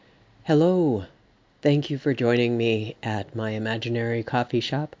Hello, thank you for joining me at my imaginary coffee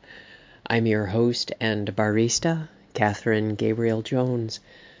shop. I'm your host and barista, Catherine Gabriel Jones.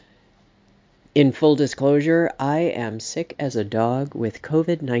 In full disclosure, I am sick as a dog with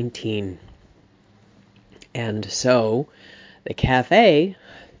COVID-19. And so, the cafe,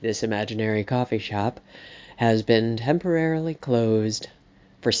 this imaginary coffee shop, has been temporarily closed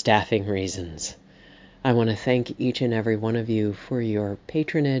for staffing reasons. I want to thank each and every one of you for your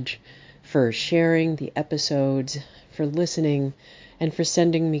patronage, for sharing the episodes, for listening, and for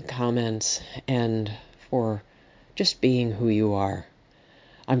sending me comments, and for just being who you are.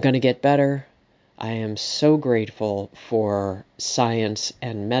 I'm going to get better. I am so grateful for science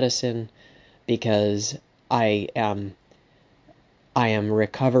and medicine because I am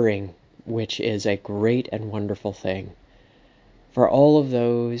recovering, which is a great and wonderful thing. For all of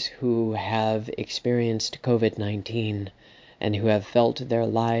those who have experienced COVID-19 and who have felt their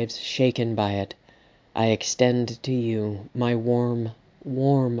lives shaken by it, I extend to you my warm,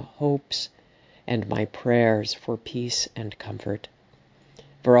 warm hopes and my prayers for peace and comfort.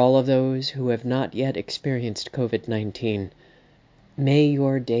 For all of those who have not yet experienced COVID-19, may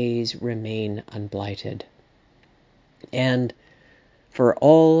your days remain unblighted. And for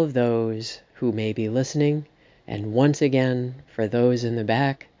all of those who may be listening, and once again, for those in the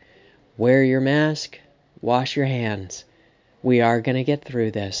back, wear your mask, wash your hands. We are going to get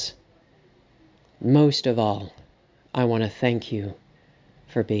through this. Most of all, I want to thank you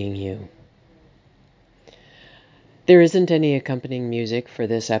for being you. There isn't any accompanying music for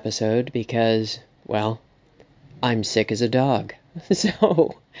this episode because, well, I'm sick as a dog.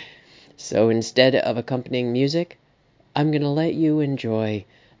 So instead of accompanying music, I'm going to let you enjoy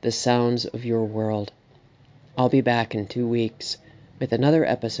the sounds of your world. I'll be back in 2 weeks with another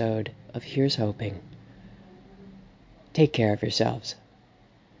episode of Here's Hoping. Take care of yourselves.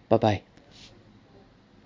 Bye-bye.